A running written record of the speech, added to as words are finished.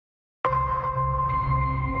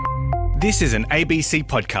This is an ABC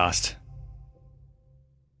podcast.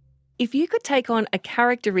 If you could take on a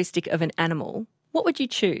characteristic of an animal, what would you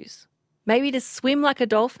choose? Maybe to swim like a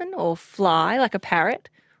dolphin or fly like a parrot?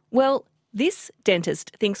 Well, this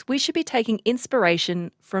dentist thinks we should be taking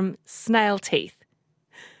inspiration from snail teeth.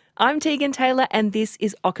 I'm Tegan Taylor and this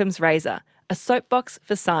is Occam's Razor, a soapbox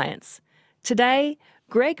for science. Today,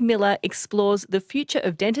 Greg Miller explores the future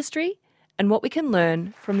of dentistry and what we can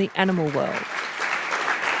learn from the animal world.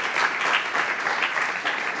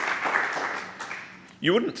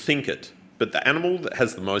 You wouldn't think it, but the animal that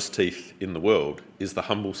has the most teeth in the world is the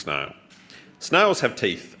humble snail. Snails have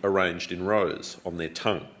teeth arranged in rows on their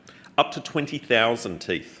tongue, up to 20,000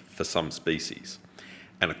 teeth for some species.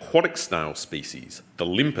 An aquatic snail species, the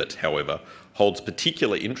limpet, however, holds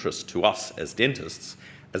particular interest to us as dentists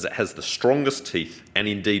as it has the strongest teeth and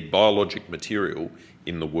indeed biologic material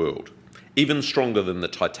in the world, even stronger than the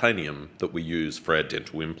titanium that we use for our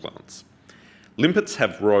dental implants. Limpets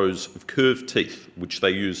have rows of curved teeth which they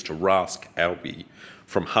use to rasp algae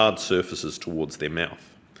from hard surfaces towards their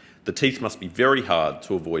mouth. The teeth must be very hard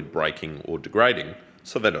to avoid breaking or degrading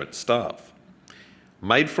so they don't starve.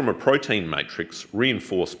 Made from a protein matrix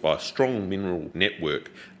reinforced by a strong mineral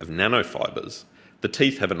network of nanofibres, the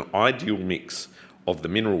teeth have an ideal mix of the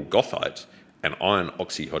mineral goethite and iron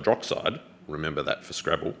oxyhydroxide, remember that for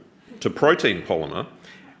Scrabble, to protein polymer,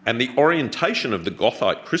 and the orientation of the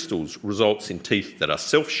goethite crystals results in teeth that are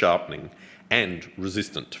self-sharpening and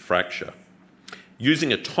resistant to fracture.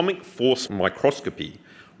 Using atomic force microscopy,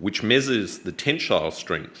 which measures the tensile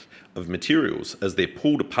strength of materials as they're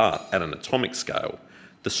pulled apart at an atomic scale,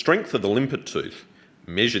 the strength of the limpet tooth,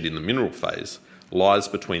 measured in the mineral phase, lies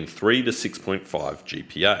between 3 to 6.5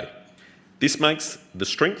 GPa. This makes the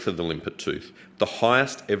strength of the limpet tooth the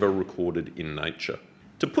highest ever recorded in nature.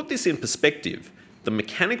 To put this in perspective, the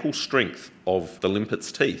mechanical strength of the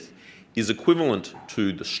limpet's teeth is equivalent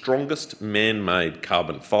to the strongest man-made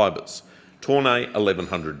carbon fibres, Tournai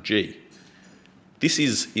 1100G. This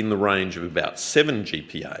is in the range of about 7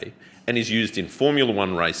 GPa and is used in Formula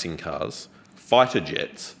One racing cars, fighter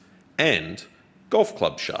jets and golf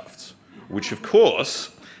club shafts, which of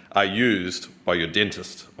course are used by your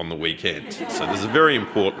dentist on the weekend. So this is very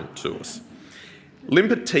important to us.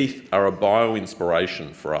 Limpet teeth are a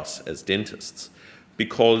bio-inspiration for us as dentists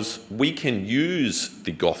because we can use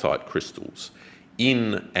the goethite crystals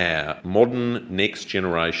in our modern next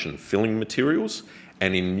generation filling materials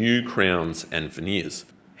and in new crowns and veneers.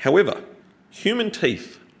 However, human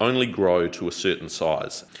teeth only grow to a certain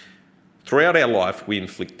size. Throughout our life, we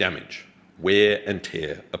inflict damage, wear and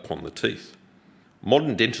tear upon the teeth.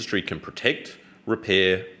 Modern dentistry can protect,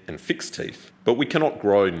 repair and fix teeth, but we cannot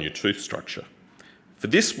grow new tooth structure. For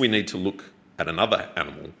this, we need to look at another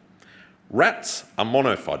animal. Rats are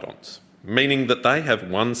monophyodonts, meaning that they have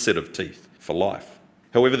one set of teeth for life.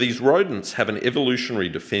 However, these rodents have an evolutionary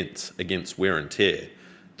defence against wear and tear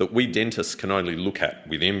that we dentists can only look at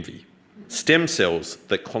with envy. Stem cells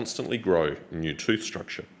that constantly grow new tooth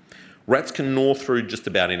structure. Rats can gnaw through just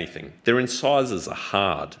about anything. Their incisors are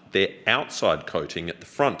hard. Their outside coating at the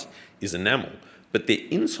front is enamel, but their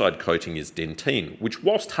inside coating is dentine, which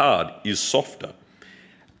whilst hard is softer.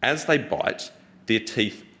 As they bite, their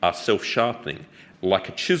teeth are self-sharpening like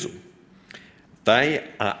a chisel. They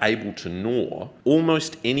are able to gnaw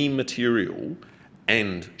almost any material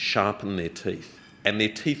and sharpen their teeth. And their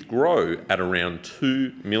teeth grow at around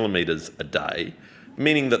 2 millimetres a day,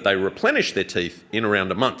 meaning that they replenish their teeth in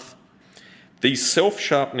around a month. These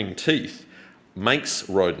self-sharpening teeth makes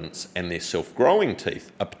rodents and their self-growing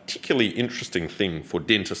teeth a particularly interesting thing for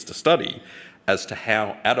dentists to study as to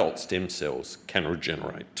how adult stem cells can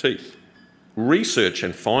regenerate teeth. Research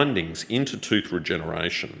and findings into tooth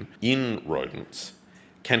regeneration in rodents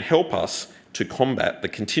can help us to combat the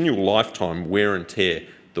continual lifetime wear and tear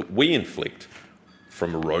that we inflict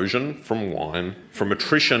from erosion, from wine, from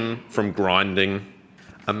attrition, from grinding.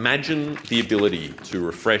 Imagine the ability to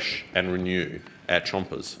refresh and renew our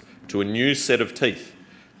chompers to a new set of teeth.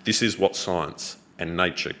 This is what science and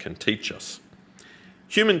nature can teach us.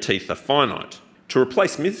 Human teeth are finite. To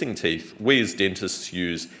replace missing teeth, we as dentists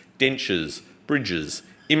use dentures, bridges,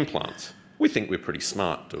 implants. We think we're pretty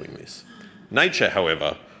smart doing this. Nature,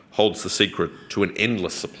 however, holds the secret to an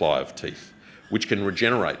endless supply of teeth, which can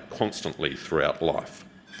regenerate constantly throughout life.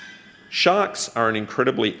 Sharks are an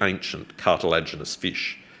incredibly ancient cartilaginous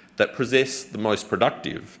fish that possess the most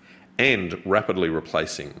productive and rapidly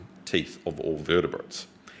replacing teeth of all vertebrates.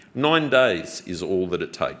 9 days is all that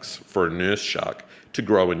it takes for a nurse shark to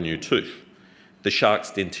grow a new tooth. The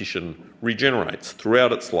shark's dentition regenerates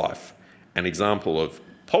throughout its life. An example of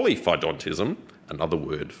polyphyodontism, another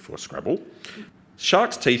word for Scrabble,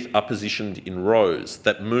 Sharks' teeth are positioned in rows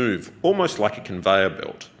that move almost like a conveyor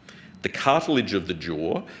belt. The cartilage of the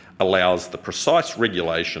jaw allows the precise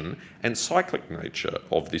regulation and cyclic nature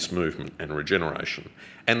of this movement and regeneration,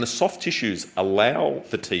 and the soft tissues allow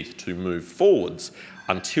the teeth to move forwards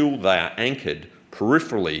until they are anchored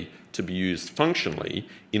peripherally to be used functionally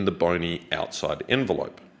in the bony outside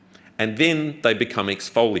envelope, and then they become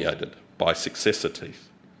exfoliated by successor teeth.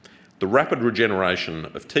 The rapid regeneration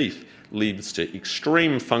of teeth leads to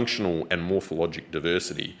extreme functional and morphologic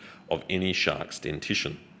diversity of any shark's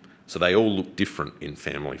dentition, so they all look different in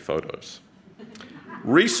family photos.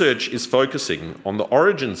 Research is focusing on the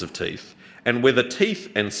origins of teeth and whether teeth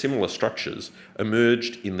and similar structures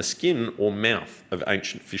emerged in the skin or mouth of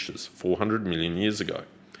ancient fishes 400 million years ago.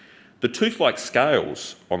 The tooth-like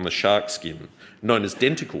scales on the shark skin, known as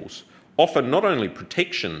denticles, offer not only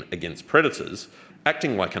protection against predators,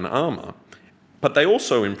 acting like an armour, but they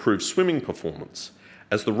also improve swimming performance,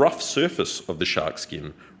 as the rough surface of the shark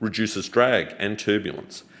skin reduces drag and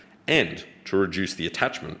turbulence, and to reduce the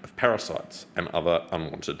attachment of parasites and other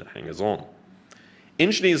unwanted hangers-on.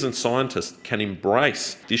 Engineers and scientists can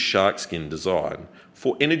embrace this shark skin design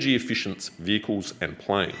for energy-efficient vehicles and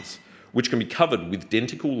planes, which can be covered with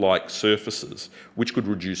denticle-like surfaces which could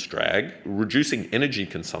reduce drag, reducing energy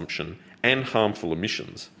consumption and harmful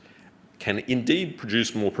emissions, can indeed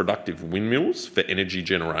produce more productive windmills for energy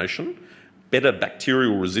generation, better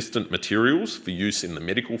bacterial-resistant materials for use in the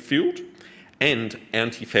medical field, and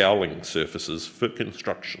anti-fouling surfaces for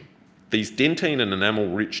construction. These dentine and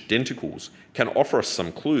enamel-rich denticles can offer us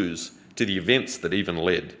some clues to the events that even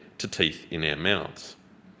led to teeth in our mouths.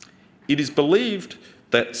 It is believed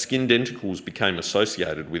that skin denticles became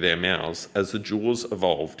associated with our mouths as the jaws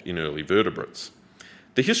evolved in early vertebrates.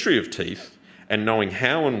 The history of teeth, and knowing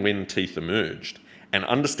how and when teeth emerged, and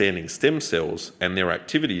understanding stem cells and their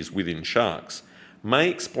activities within sharks, may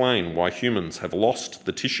explain why humans have lost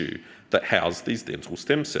the tissue that housed these dental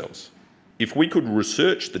stem cells. If we could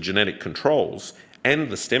research the genetic controls and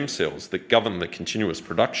the stem cells that govern the continuous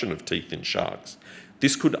production of teeth in sharks,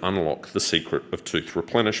 this could unlock the secret of tooth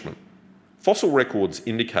replenishment. Fossil records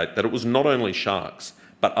indicate that it was not only sharks,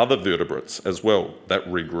 but other vertebrates as well that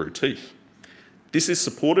regrew teeth. This is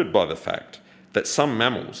supported by the fact that some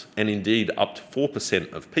mammals, and indeed up to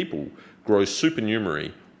 4% of people, grow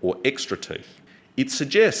supernumerary or extra teeth. It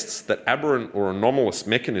suggests that aberrant or anomalous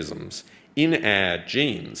mechanisms in our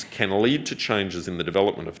genes can lead to changes in the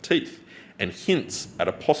development of teeth, and hints at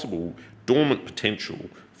a possible dormant potential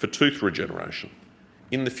for tooth regeneration.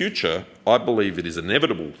 In the future, I believe it is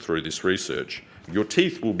inevitable through this research, your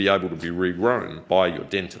teeth will be able to be regrown by your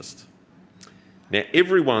dentist. Now,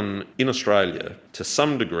 everyone in Australia, to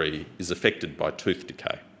some degree, is affected by tooth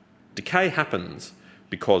decay. Decay happens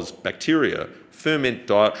because bacteria ferment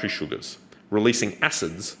dietary sugars, releasing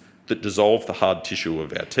acids that dissolve the hard tissue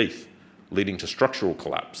of our teeth, leading to structural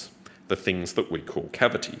collapse, the things that we call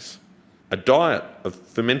cavities. A diet of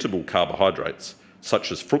fermentable carbohydrates,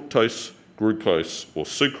 such as fructose, glucose or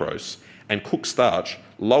sucrose, and cooked starch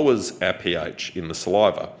lowers our pH in the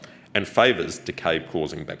saliva and favours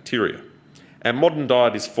decay-causing bacteria. Our modern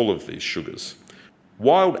diet is full of these sugars.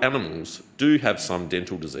 Wild animals do have some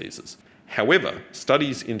dental diseases. However,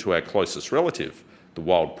 studies into our closest relative, the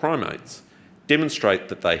wild primates, demonstrate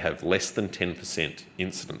that they have less than 10%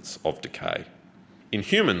 incidence of decay. In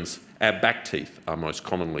humans, our back teeth are most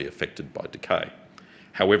commonly affected by decay.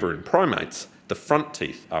 However, in primates, the front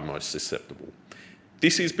teeth are most susceptible.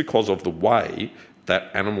 This is because of the way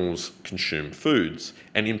that animals consume foods,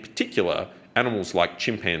 and in particular, animals like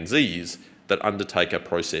chimpanzees that undertake a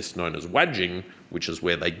process known as wadging, which is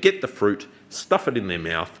where they get the fruit, stuff it in their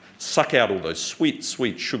mouth, suck out all those sweet,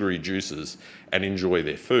 sugary juices, and enjoy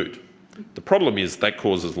their food. The problem is that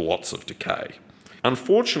causes lots of decay.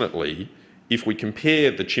 Unfortunately, if we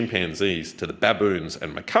compare the chimpanzees to the baboons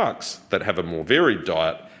and macaques that have a more varied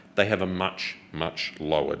diet, they have a much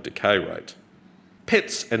lower decay rate.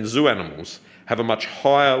 Pets and zoo animals have a much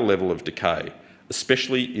higher level of decay,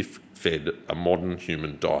 especially if fed a modern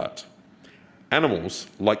human diet. Animals,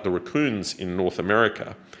 like the raccoons in North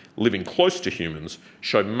America, living close to humans,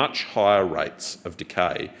 show much higher rates of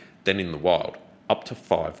decay than in the wild, up to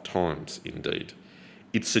 5 times indeed.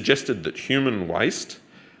 It's suggested that human waste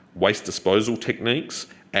disposal techniques,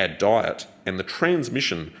 our diet, and the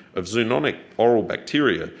transmission of zoonotic oral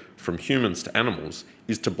bacteria from humans to animals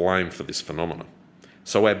is to blame for this phenomenon.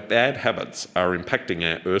 So our bad habits are impacting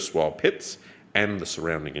our erstwhile pets and the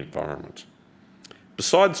surrounding environment.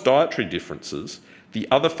 Besides dietary differences, the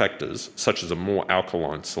other factors, such as a more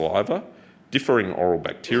alkaline saliva, differing oral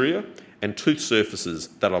bacteria, and tooth surfaces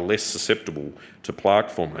that are less susceptible to plaque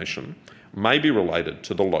formation, may be related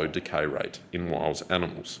to the low decay rate in wild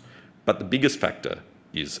animals, but the biggest factor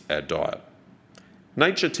is our diet.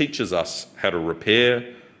 Nature teaches us how to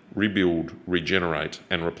repair, rebuild, regenerate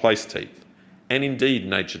and replace teeth, and indeed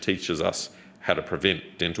nature teaches us how to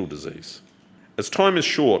prevent dental disease. As time is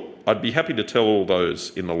short, I'd be happy to tell all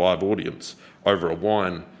those in the live audience over a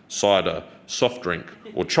wine, cider, soft drink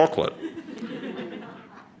or chocolate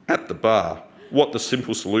at the bar what the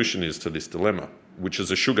simple solution is to this dilemma, which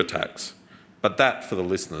is a sugar tax. But that, for the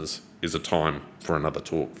listeners, is a time for another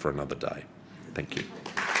talk for another day. Thank you.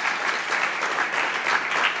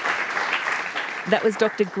 That was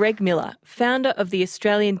Dr. Greg Miller, founder of the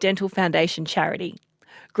Australian Dental Foundation charity.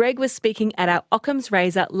 Greg was speaking at our Occam's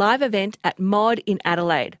Razor live event at MOD in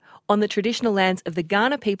Adelaide on the traditional lands of the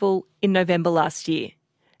Kaurna people in November last year.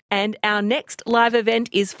 And our next live event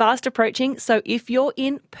is fast approaching, so if you're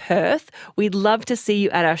in Perth, we'd love to see you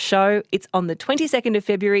at our show. It's on the 22nd of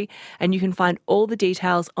February, and you can find all the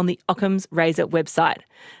details on the Occam's Razor website.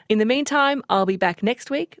 In the meantime, I'll be back next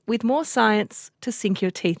week with more science to sink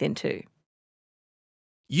your teeth into.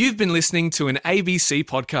 You've been listening to an ABC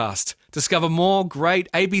podcast. Discover more great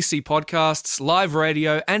ABC podcasts, live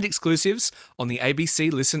radio and exclusives on the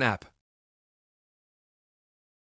ABC Listen app.